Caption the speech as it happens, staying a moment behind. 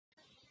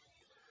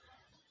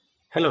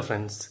Hello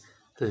friends,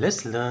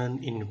 let's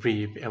learn in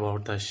brief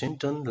about the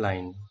Shenton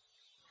line.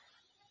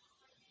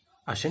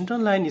 A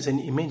Shenton line is an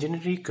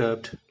imaginary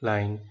curved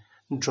line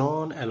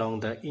drawn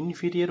along the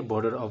inferior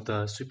border of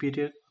the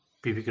superior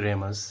pubic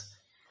ramus,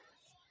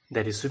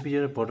 that is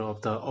superior border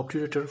of the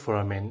obturator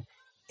foramen,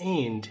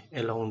 and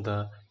along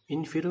the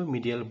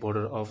inferior-medial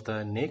border of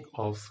the neck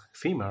of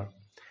femur.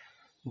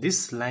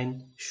 This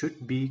line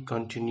should be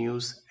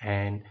continuous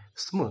and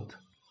smooth.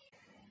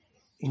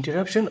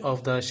 Interruption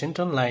of the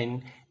Shenton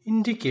line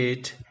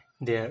indicate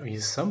there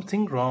is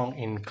something wrong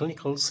in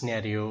clinical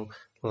scenario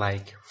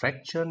like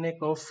fracture neck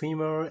of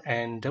femur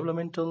and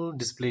developmental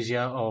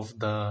dysplasia of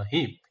the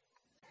hip.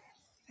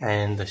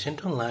 And the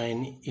Shenton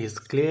line is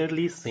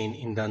clearly seen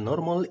in the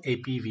normal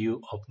AP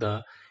view of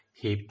the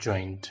hip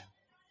joint.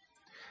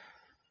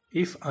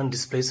 If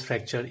undisplaced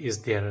fracture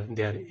is there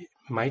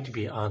might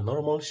be a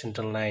normal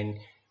Shenton line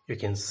you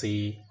can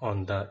see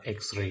on the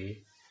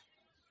X-ray.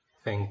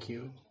 Thank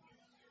you.